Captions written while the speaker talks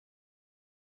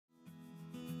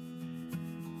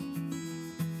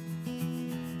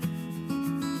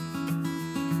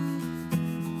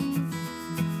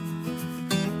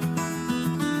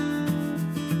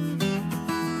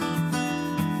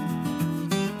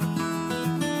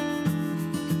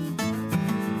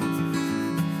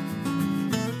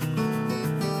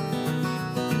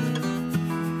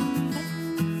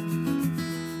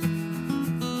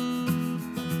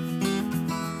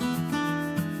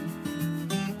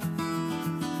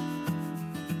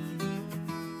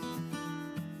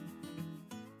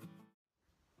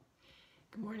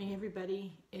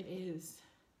everybody. It is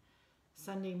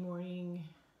Sunday morning,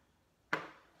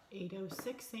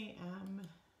 8:06 a.m.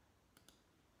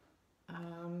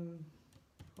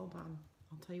 Hold on,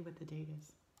 I'll tell you what the date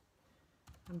is.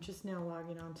 I'm just now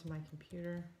logging onto my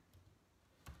computer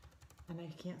and I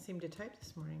can't seem to type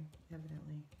this morning,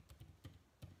 evidently.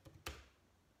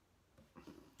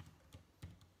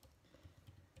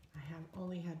 I have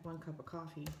only had one cup of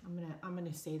coffee. I'm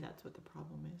gonna say that's what the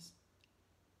problem is.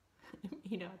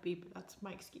 You know, that's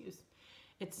my excuse.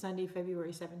 It's Sunday,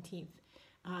 February 17th.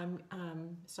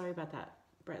 Sorry about that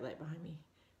bright light behind me.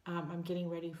 I'm getting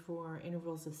ready for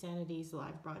Intervals of Sanity's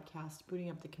live broadcast, booting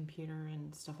up the computer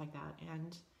and stuff like that.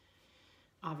 And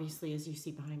obviously, as you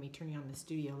see behind me, turning on the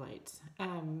studio lights.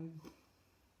 I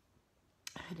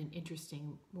had an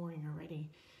interesting morning already.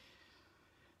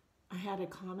 I had a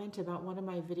comment about one of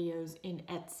my videos in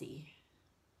Etsy.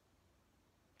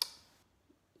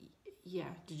 Yeah,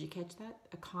 did you catch that?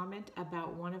 A comment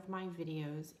about one of my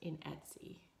videos in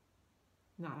Etsy,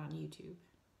 not on YouTube.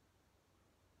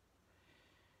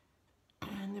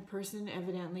 And the person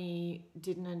evidently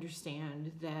didn't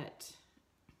understand that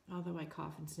although I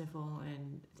cough and sniffle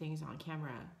and things on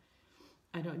camera,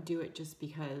 I don't do it just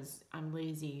because I'm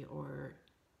lazy or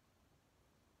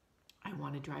I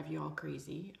want to drive you all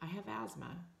crazy. I have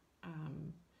asthma.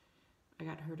 I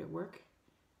got hurt at work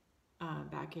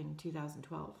back in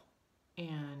 2012.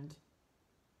 And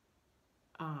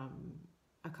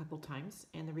a couple times,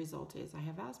 and the result is I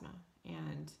have asthma,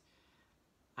 and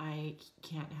I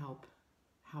can't help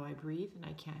how I breathe, and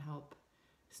I can't help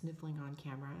sniffling on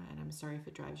camera, and I'm sorry if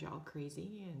it drives you all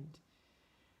crazy,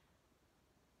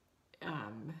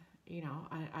 and you know,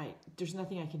 there's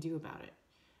nothing I can do about it.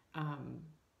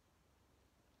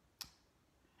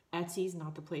 Etsy's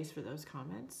not the place for those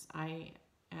comments.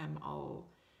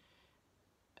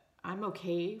 I'm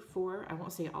okay for, I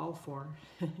won't say all for,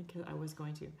 because I was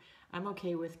going to. I'm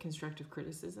okay with constructive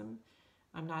criticism.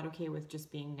 I'm not okay with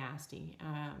just being nasty.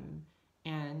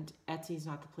 And Etsy's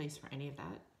not the place for any of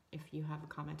that. If you have a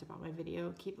comment about my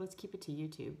video, let's keep it to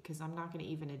YouTube, because I'm not going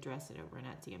to even address it over on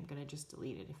Etsy. I'm going to just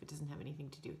delete it if it doesn't have anything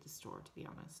to do with the store, to be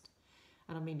honest.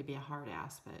 I don't mean to be a hard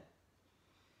ass, but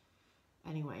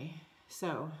anyway.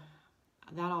 So,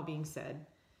 that all being said,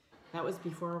 that was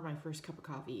before my first cup of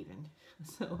coffee even.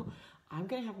 So I'm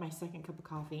going to have my second cup of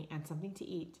coffee and something to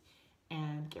eat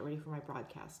and get ready for my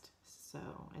broadcast. So,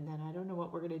 and then I don't know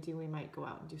what we're going to do. We might go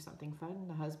out and do something fun.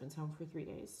 The husband's home for 3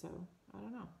 days, so I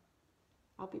don't know.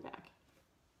 I'll be back.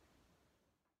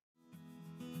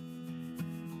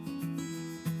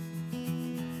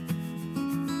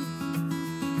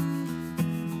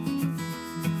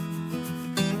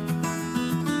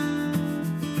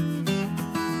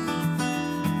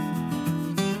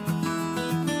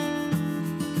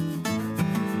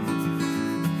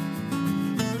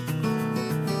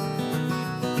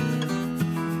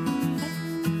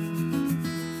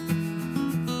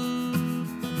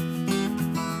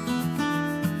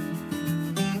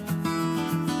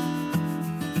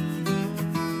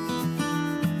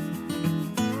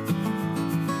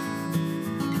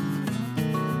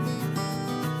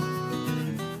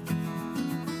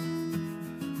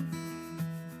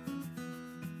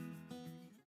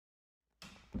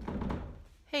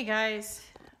 Hey guys,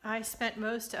 I spent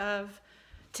most of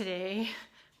today,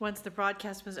 once the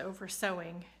broadcast was over,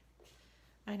 sewing.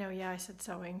 I know, yeah, I said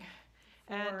sewing.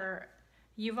 And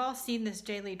you've all seen this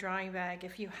daily drawing bag.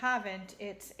 If you haven't,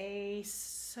 it's a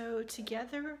sew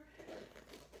together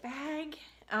bag.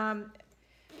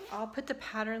 I'll put the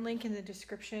pattern link in the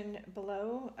description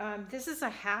below. This is a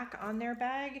hack on their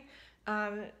bag.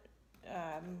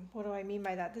 What do I mean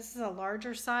by that? This is a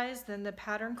larger size than the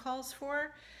pattern calls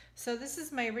for. So this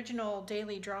is my original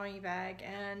daily drawing bag,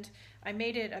 and I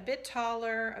made it a bit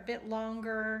taller, a bit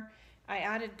longer. I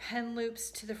added pen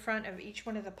loops to the front of each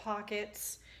one of the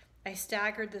pockets. I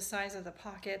staggered the size of the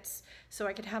pockets so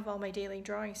I could have all my daily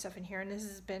drawing stuff in here, and this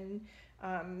has been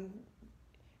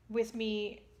with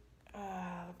me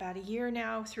about a year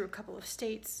now, through a couple of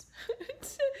states.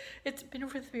 It's been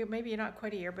with me, maybe not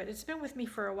quite a year, but it's been with me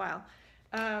for a while.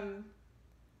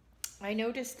 I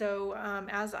noticed though,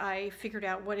 as I figured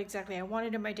out what exactly I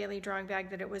wanted in my daily drawing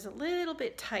bag, that it was a little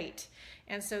bit tight.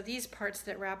 And so these parts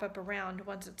that wrap up around,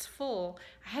 once it's full,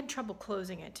 I had trouble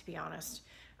closing it, to be honest.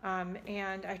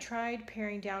 And I tried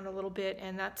paring down a little bit,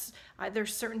 and that's,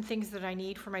 there's certain things that I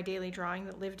need for my daily drawing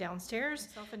that live downstairs.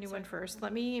 Myself a new one first.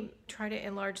 Let me try to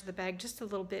enlarge the bag just a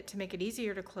little bit to make it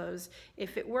easier to close.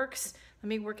 If it works, let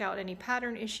me work out any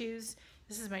pattern issues.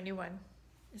 This is my new one.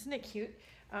 Isn't it cute?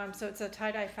 So it's a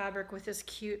tie-dye fabric with this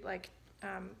cute, like,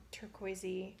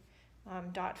 turquoisey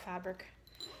dot fabric.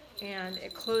 And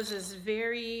it closes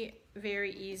very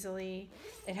very easily.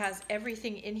 It has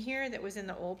everything in here that was in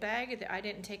the old bag. That I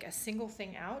didn't take a single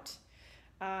thing out.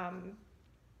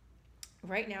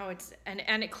 Right now it's,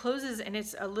 and it closes, and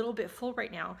it's a little bit full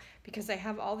right now because I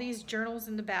have all these journals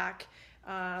in the back,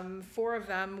 4 of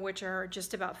them, which are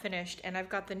just about finished. And I've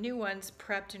got the new ones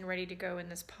prepped and ready to go in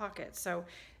this pocket. So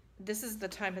this is the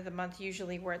time of the month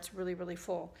usually where it's really, really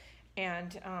full.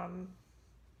 And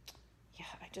yeah,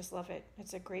 I just love it.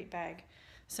 It's a great bag.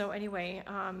 So anyway,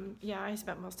 yeah, I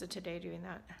spent most of today doing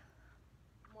that.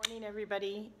 Morning,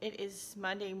 everybody. It is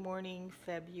Monday morning,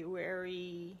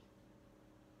 February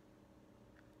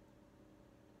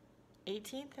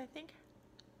 18th, I think.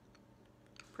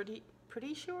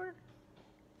 Pretty sure.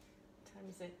 What time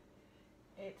is it?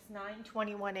 It's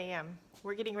 9:21 a.m.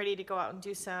 We're getting ready to go out and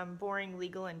do some boring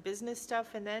legal and business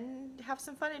stuff and then have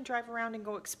some fun and drive around and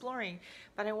go exploring.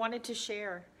 But I wanted to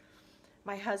share.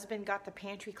 My husband got the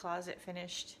pantry closet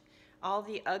finished. All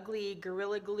the ugly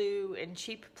Gorilla Glue and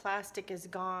cheap plastic is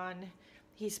gone.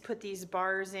 He's put these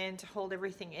bars in to hold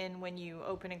everything in when you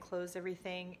open and close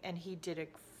everything, and he did a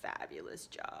fabulous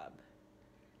job.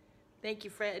 Thank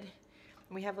you, Fred.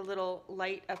 We have a little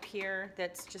light up here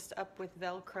that's just up with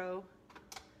Velcro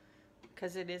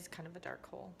because it is kind of a dark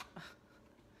hole.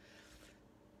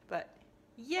 But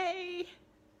yay!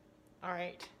 All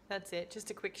right, that's it. Just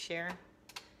a quick share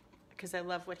because I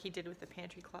love what he did with the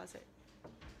pantry closet.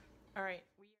 All right.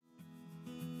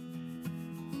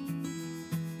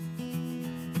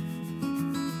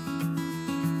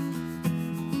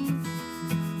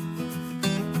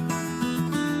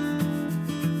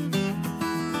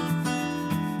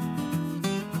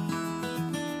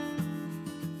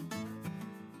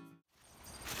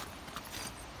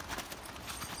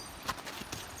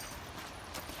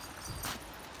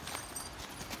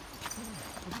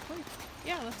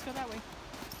 Yeah, let's go that way.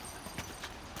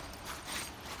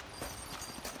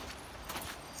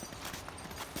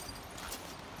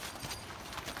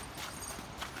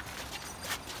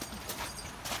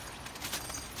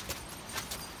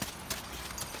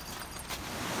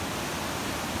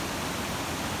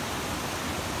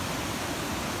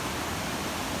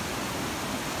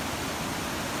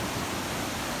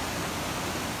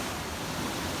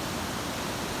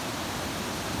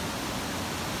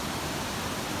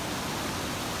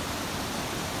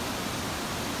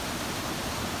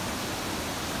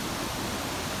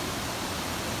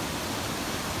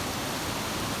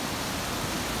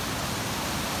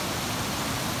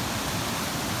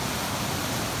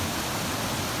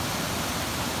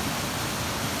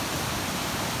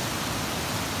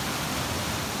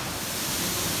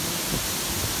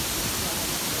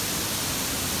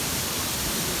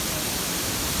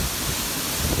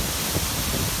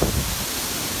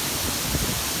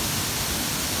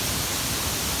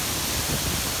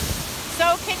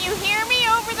 So can you hear me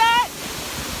over that?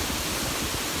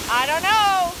 I don't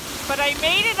know, but I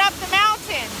made it up the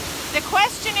mountain. The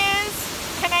question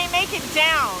is, can I make it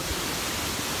down?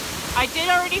 I did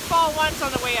already fall once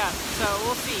on the way up, so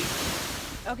we'll see.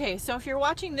 Okay, so if you're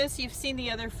watching this, you've seen the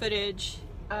other footage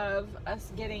of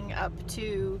us getting up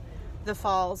to the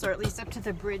falls, or at least up to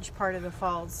the bridge part of the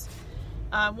falls.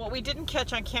 What we didn't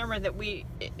catch on camera that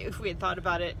if we had thought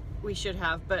about it, we should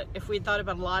have, but if we had thought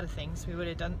about a lot of things, we would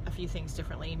have done a few things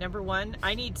differently. Number one,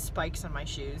 I need spikes on my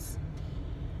shoes.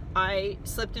 I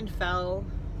slipped and fell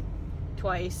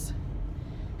twice.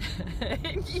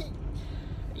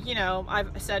 You know,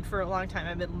 I've said for a long time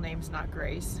my middle name's not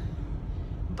Grace.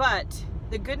 But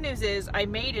the good news is I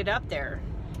made it up there,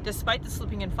 despite the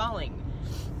slipping and falling.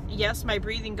 Yes, my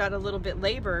breathing got a little bit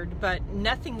labored, but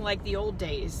nothing like the old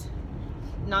days.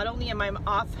 Not only am I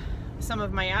off some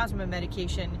of my asthma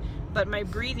medication, but my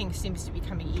breathing seems to be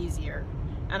becoming easier.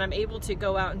 And I'm able to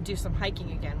go out and do some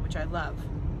hiking again, which I love.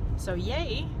 So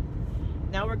yay!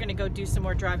 Now we're gonna go do some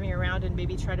more driving around and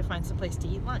maybe try to find some place to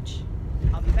eat lunch.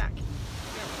 I'll be back.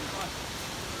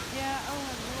 Yeah, oh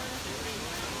Lord.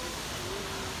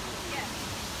 Yeah.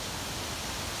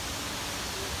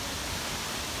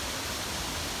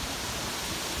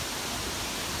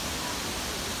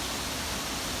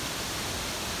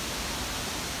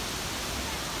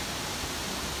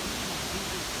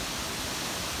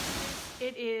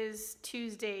 It is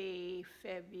Tuesday,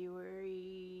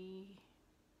 February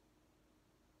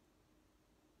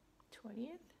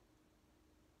 20th?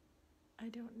 I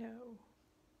don't know.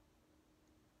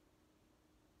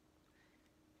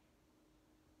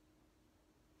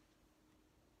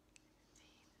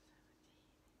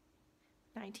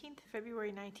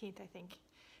 February 19th, I think,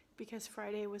 because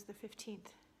Friday was the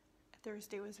 15th.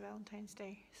 Thursday was Valentine's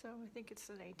Day, so I think it's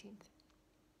the 19th.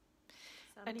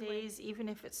 Some days, even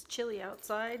if it's chilly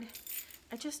outside,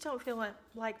 I just don't feel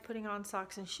like putting on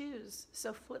socks and shoes.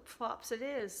 So flip-flops it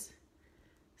is.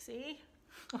 See?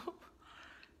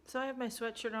 So I have my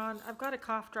sweatshirt on. I've got a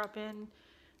cough drop in.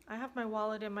 I have my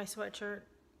wallet in my sweatshirt.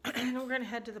 And we're going to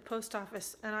head to the post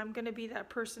office. And I'm going to be that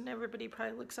person everybody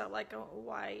probably looks at like, oh,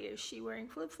 why is she wearing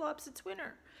flip-flops? It's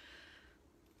winter.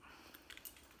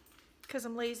 Because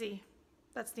I'm lazy.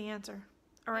 That's the answer.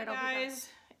 All right, hey guys.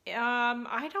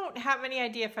 I don't have any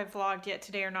idea if I vlogged yet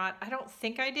today or not. I don't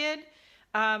think I did.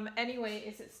 Anyway,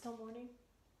 is it still morning?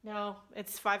 No,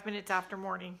 it's 5 minutes after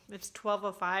morning. It's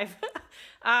 12:05.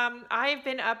 I've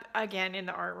been up again in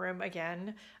the art room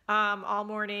again all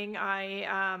morning. I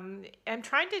am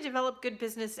trying to develop good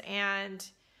business and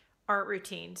art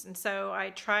routines. And so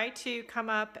I try to come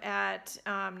up at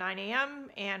 9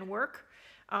 a.m. and work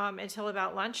until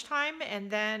about lunchtime. And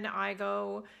then I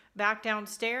go back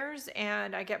downstairs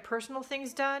and I get personal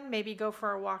things done, maybe go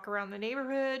for a walk around the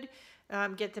neighborhood,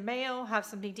 get the mail, have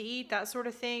something to eat, that sort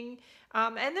of thing.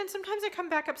 And then sometimes I come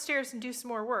back upstairs and do some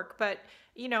more work. But,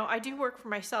 you know, I do work for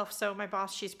myself. So my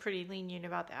boss, she's pretty lenient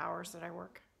about the hours that I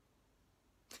work.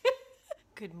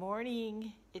 Good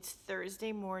morning. It's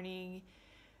Thursday morning.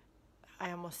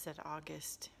 I almost said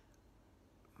August.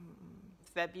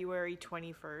 February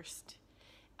 21st.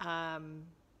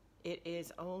 It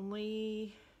is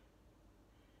only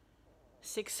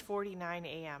 6:49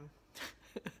 a.m.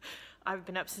 I've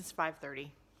been up since 5:30.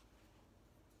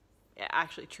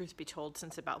 Actually, truth be told,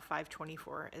 since about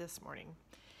 5:24 this morning.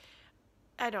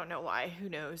 I don't know why, who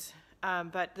knows.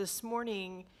 But this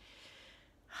morning,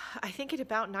 I think at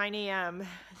about 9 a.m.,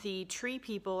 the tree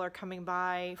people are coming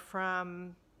by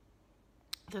from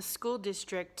the school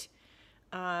district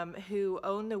who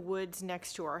own the woods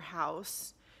next to our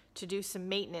house to do some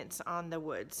maintenance on the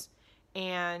woods.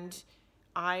 And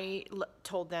I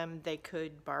told them they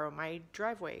could borrow my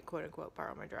driveway, quote unquote,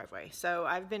 borrow my driveway. So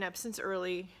I've been up since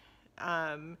early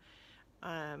to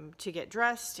get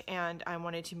dressed, and I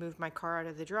wanted to move my car out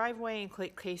of the driveway in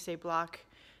case they block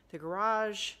the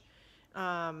garage,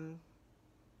 and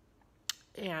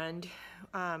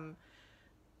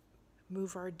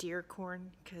move our deer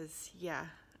corn, because yeah,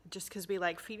 just because we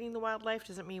like feeding the wildlife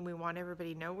doesn't mean we want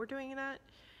everybody to know we're doing that.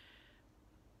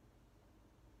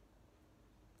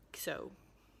 So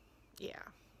yeah,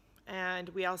 and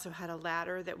we also had a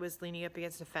ladder that was leaning up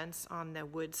against a fence on the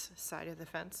woods side of the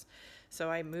fence,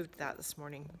 so I moved that this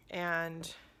morning.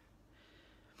 And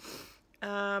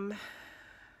I've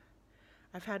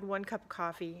had 1 cup of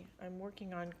coffee. I'm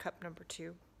working on cup number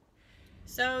 2.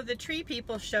 So the tree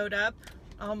people showed up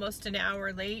almost an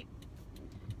hour late,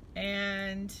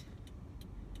 and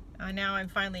now I'm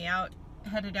finally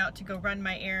headed out to go run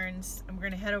my errands. I'm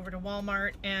going to head over to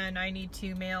Walmart, and I need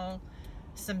to mail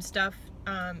some stuff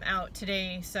out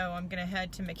today, so I'm gonna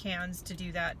head to McCann's to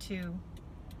do that too,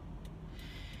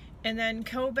 and then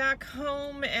go back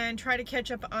home and try to catch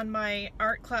up on my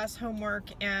art class homework,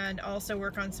 and also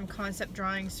work on some concept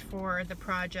drawings for the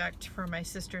project for my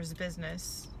sister's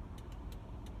business.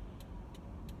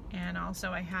 And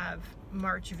also I have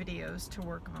March videos to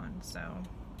work on, so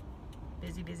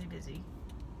busy, busy, busy.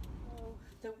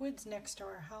 The woods next to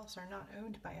our house are not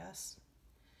owned by us.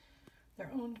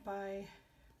 They're owned by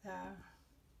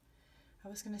I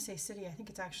was going to say city, I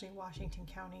think it's actually Washington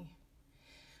County.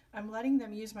 I'm letting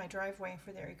them use my driveway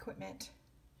for their equipment.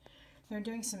 They're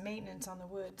doing some maintenance on the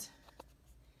woods.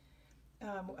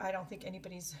 I don't think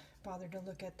anybody's bothered to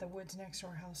look at the woods next to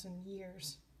our house in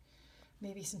years.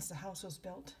 Maybe since the house was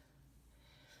built.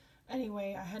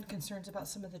 Anyway, I had concerns about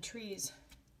some of the trees.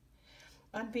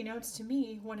 Unbeknownst to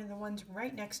me, one of the ones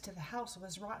right next to the house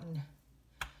was rotten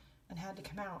and had to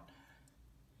come out.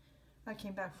 I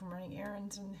came back from running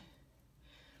errands, and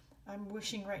I'm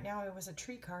wishing right now it was a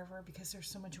tree carver because there's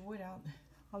so much wood out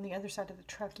on the other side of the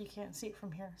truck. You can't see it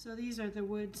from here. So these are the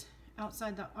woods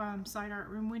outside the side art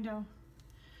room window.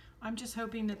 I'm just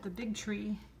hoping that the big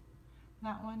tree,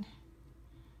 that one,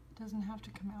 doesn't have to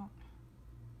come out.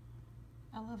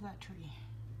 I love that tree.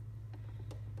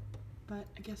 But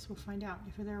I guess we'll find out.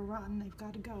 If they're rotten, they've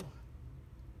got to go.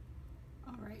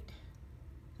 All right.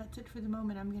 That's it for the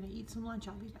moment. I'm going to eat some lunch.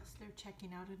 I'll be back. They're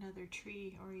checking out another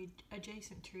tree or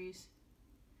adjacent trees.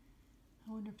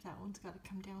 I wonder if that one's got to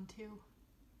come down too.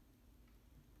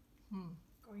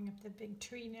 Going up the big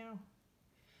tree now.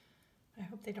 I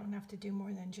hope they don't have to do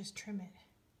more than just trim it.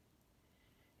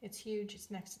 It's huge. It's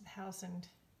next to the house, and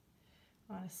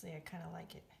honestly, I kind of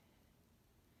like it.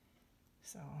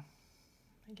 So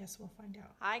I guess we'll find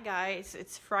out. Hi guys,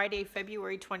 it's Friday,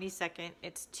 February 22nd.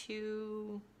 It's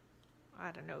 2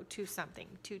 something,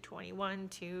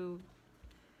 2:21,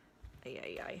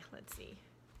 let's see,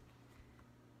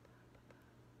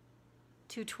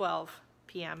 2:12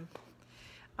 p.m.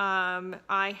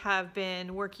 I have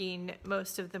been working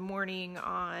most of the morning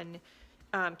on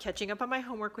catching up on my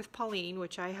homework with Pauline,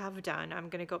 which I have done. I'm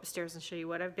going to go upstairs and show you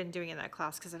what I've been doing in that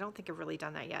class because I don't think I've really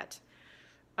done that yet.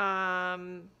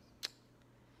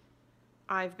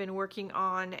 I've been working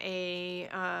on a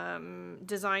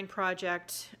design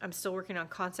project. I'm still working on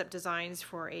concept designs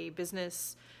for a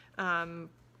business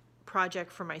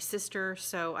project for my sister.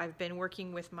 So I've been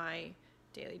working with my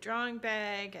daily drawing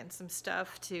bag and some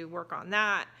stuff to work on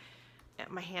that.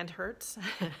 My hand hurts.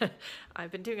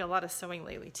 I've been doing a lot of sewing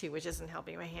lately too, which isn't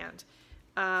helping my hand.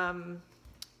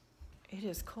 It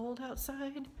is cold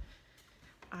outside.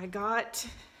 I got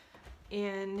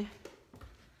in,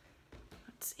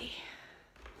 let's see.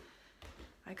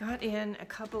 I got in a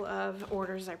couple of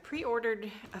orders. I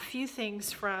pre-ordered a few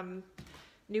things from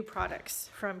new products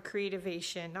from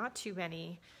Creativation, not too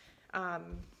many.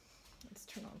 Let's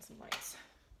turn on some lights.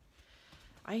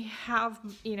 I have,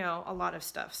 you know, a lot of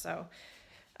stuff. So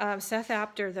Seth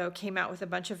Apter, though, came out with a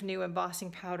bunch of new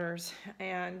embossing powders,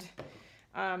 and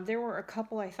there were a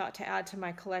couple I thought to add to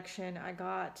my collection. I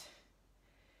got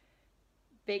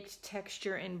Baked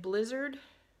Texture in Blizzard,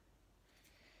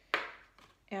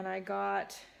 and I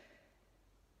got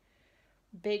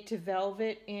Baked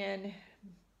Velvet in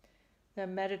the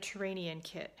Mediterranean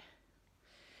kit.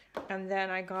 And then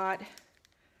I got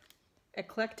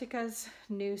Eclectica's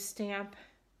new stamp,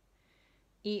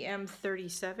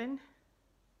 EM37.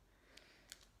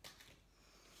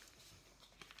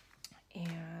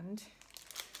 And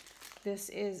this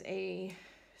is a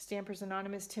Stampers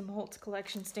Anonymous Tim Holtz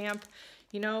collection stamp.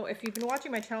 You know, if you've been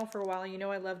watching my channel for a while, you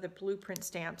know I love the blueprint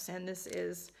stamps, and this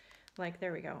is like,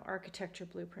 there we go, architecture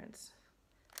blueprints.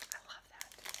 I love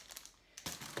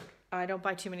that. I don't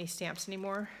buy too many stamps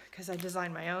anymore because I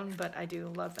design my own, but I do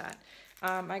love that.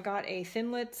 I got a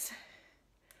Thinlits,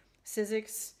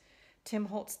 Sizzix, Tim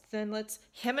Holtz Thinlits.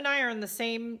 Him and I are in the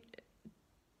same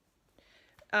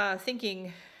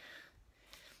thinking,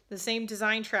 the same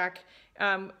design track.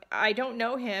 I don't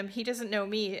know him. He doesn't know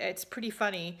me. It's pretty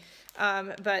funny.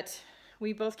 But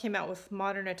we both came out with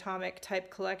Modern Atomic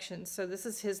type collections. So this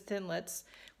is his Thinlits,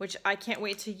 which I can't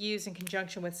wait to use in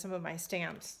conjunction with some of my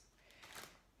stamps.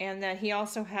 And then he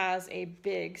also has a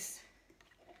Biggs,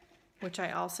 which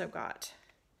I also got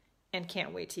and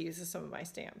can't wait to use with some of my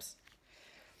stamps.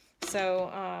 So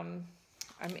I'm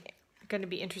going to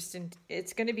be interested.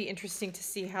 It's going to be interesting to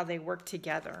see how they work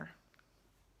together.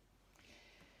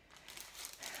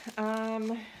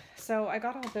 So I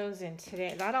got all those in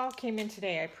today. That all came in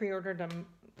today. I pre-ordered them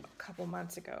a couple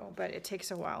months ago, but it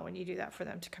takes a while when you do that for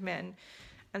them to come in.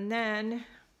 And then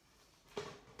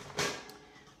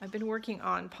I've been working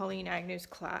on Pauline Agnew's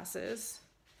classes,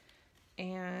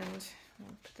 and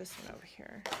I'll put this one over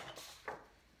here.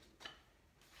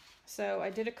 So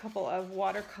I did a couple of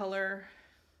watercolor,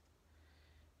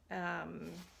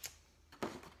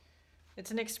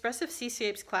 it's an expressive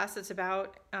seascapes class. It's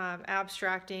about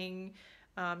abstracting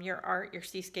your art, your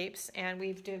seascapes, and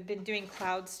we've been doing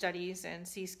cloud studies and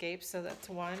seascapes, so that's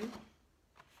 1.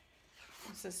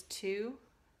 This is 2.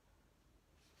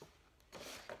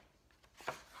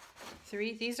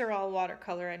 3. These are all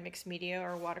watercolor and mixed media,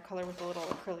 or watercolor with a little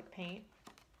acrylic paint.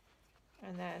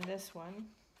 And then this one.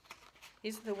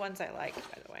 These are the ones I like,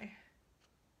 by the way.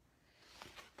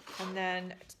 And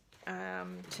then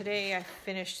today I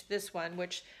finished this one,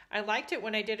 which I liked it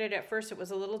when I did it at first. It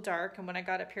was a little dark, and when I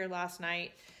got up here last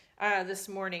night, this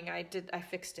morning, I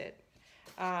fixed it.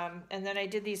 And then I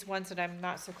did these ones that I'm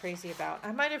not so crazy about.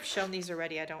 I might have shown these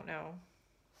already, I don't know.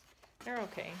 They're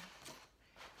okay.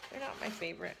 They're not my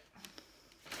favorite.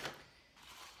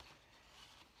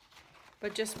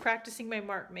 But just practicing my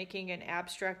mark making and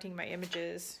abstracting my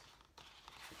images.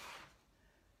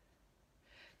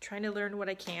 Trying to learn what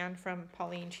I can from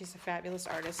Pauline. She's a fabulous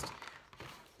artist.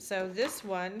 So this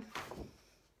one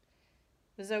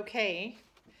was okay.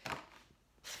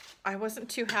 I wasn't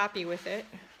too happy with it.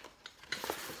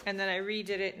 And then I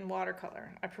redid it in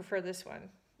watercolor. I prefer this one.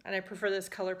 And I prefer this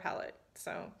color palette.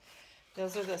 So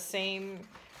those are the same,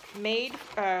 made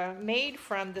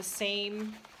from the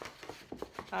same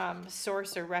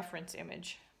source or reference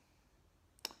image.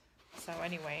 So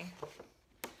anyway.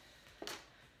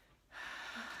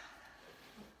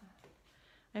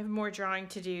 I have more drawing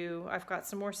to do. I've got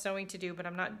some more sewing to do, but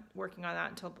I'm not working on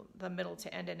that until the middle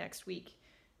to end of next week.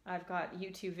 I've got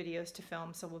YouTube videos to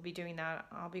film, so we'll be doing that.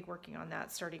 I'll be working on that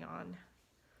starting on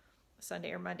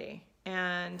Sunday or Monday.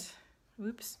 And,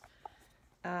 oops,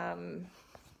 I'm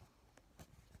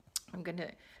going to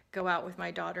go out with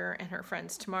my daughter and her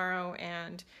friends tomorrow,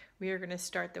 and we are going to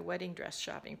start the wedding dress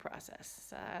shopping process.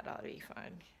 That ought to be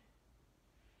fun.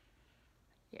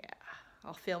 Yeah.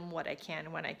 I'll film what I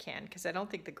can when I can, because I don't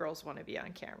think the girls want to be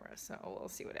on camera, so we'll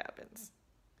see what happens.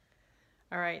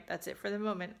 All right, that's it for the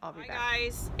moment. I'll be back.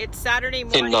 Guys, it's Saturday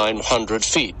morning. In 900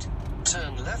 feet,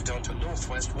 turn left onto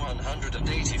Northwest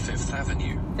 185th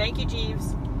Avenue. Thank you,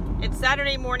 Jeeves. It's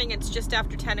Saturday morning. It's just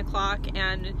after 10 o'clock,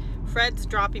 and Fred's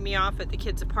dropping me off at the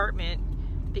kids' apartment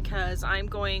because I'm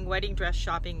going wedding dress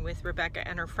shopping with Rebecca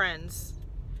and her friends.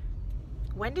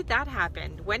 When did that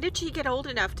happen? When did she get old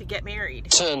enough to get married?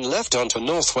 Turn left onto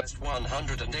Northwest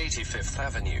 185th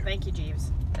Avenue. Thank you,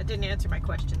 Jeeves. That didn't answer my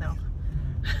question, though.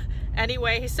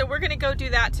 Anyway, so we're going to go do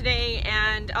that today,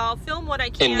 and I'll film what I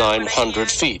can. In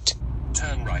 900 feet,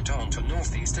 turn right onto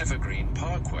Northeast Evergreen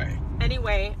Parkway.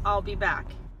 Anyway, I'll be back.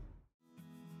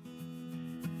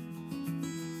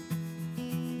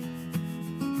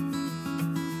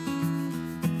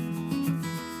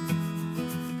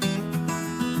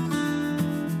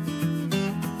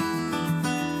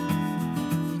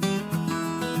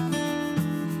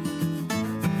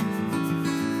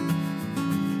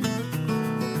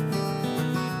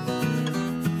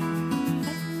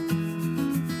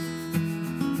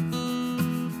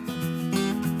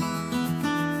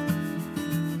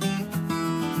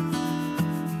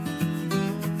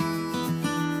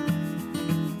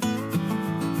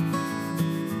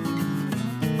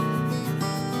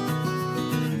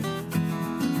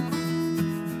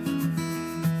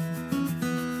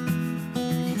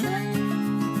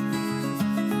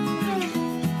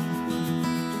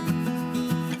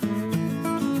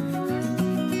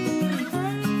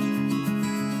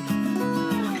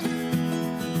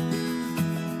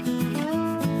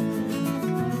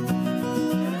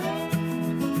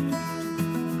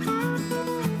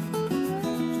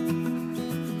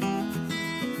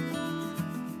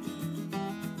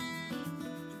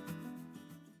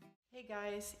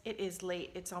 Guys, it is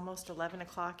late. It's almost 11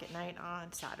 o'clock at night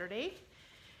on Saturday,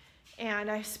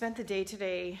 and I spent the day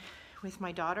today with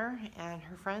my daughter and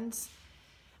her friends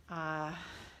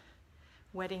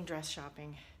wedding dress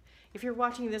shopping. If you're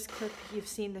watching this clip, you've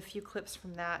seen the few clips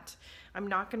from that. I'm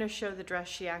not going to show the dress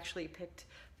she actually picked,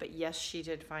 but yes, she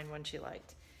did find one she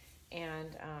liked,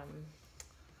 and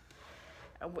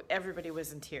everybody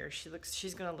was in tears.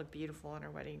 She's going to look beautiful on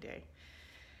her wedding day.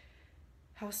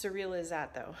 How surreal is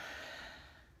that, though?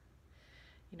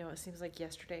 You know, it seems like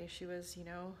yesterday she was, you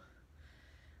know,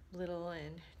 little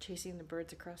and chasing the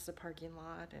birds across the parking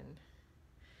lot and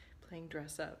playing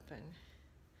dress up, and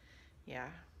yeah,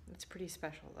 it's pretty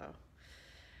special though.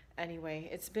 Anyway,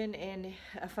 it's been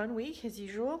a fun week as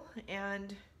usual,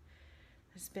 and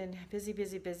it's been busy,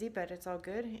 but it's all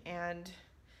good, and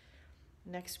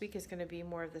next week is going to be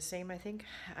more of the same, I think.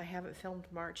 I haven't filmed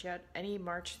March yet. Any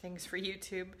March things for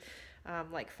YouTube.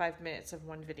 Like 5 minutes of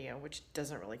one video, which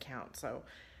doesn't really count. So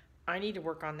I need to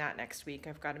work on that next week.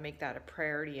 I've got to make that a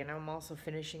priority, and I'm also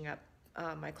finishing up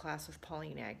my class with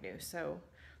Pauline Agnew. So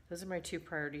those are my two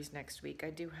priorities next week.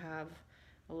 I do have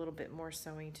a little bit more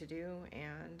sewing to do,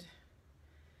 and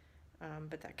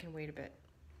but that can wait a bit.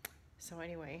 So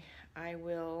anyway, I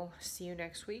will see you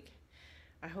next week.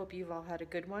 I hope you've all had a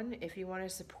good one. If you want to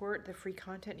support the free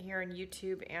content here on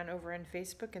YouTube and over on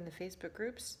Facebook in the Facebook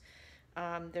groups,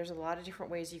 there's a lot of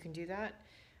different ways you can do that.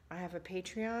 I have a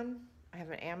Patreon, I have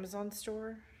an Amazon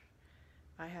store,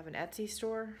 I have an Etsy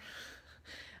store,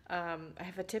 I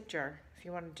have a tip jar if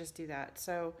you want to just do that.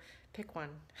 So pick one.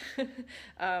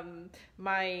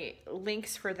 My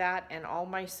links for that and all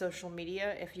my social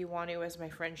media, if you want to, as my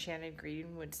friend Shannon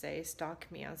Green would say, stalk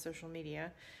me on social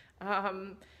media.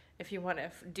 If you want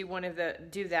to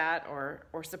do that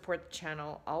or support the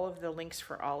channel, all of the links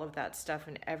for all of that stuff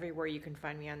and everywhere you can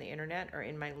find me on the internet are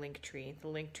in my link tree. The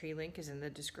link tree link is in the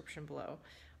description below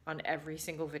on every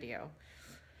single video.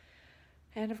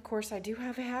 And of course, I do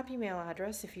have a Happy Mail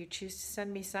address. If you choose to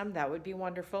send me some, that would be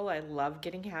wonderful. I love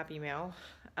getting Happy Mail.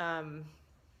 That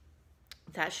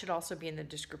should also be in the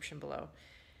description below.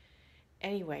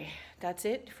 Anyway, that's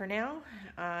it for now.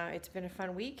 It's been a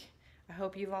fun week. I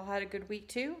hope you've all had a good week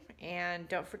too, and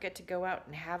don't forget to go out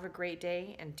and have a great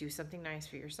day and do something nice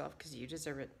for yourself, because you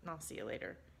deserve it. And I'll see you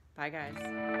later. Bye, guys.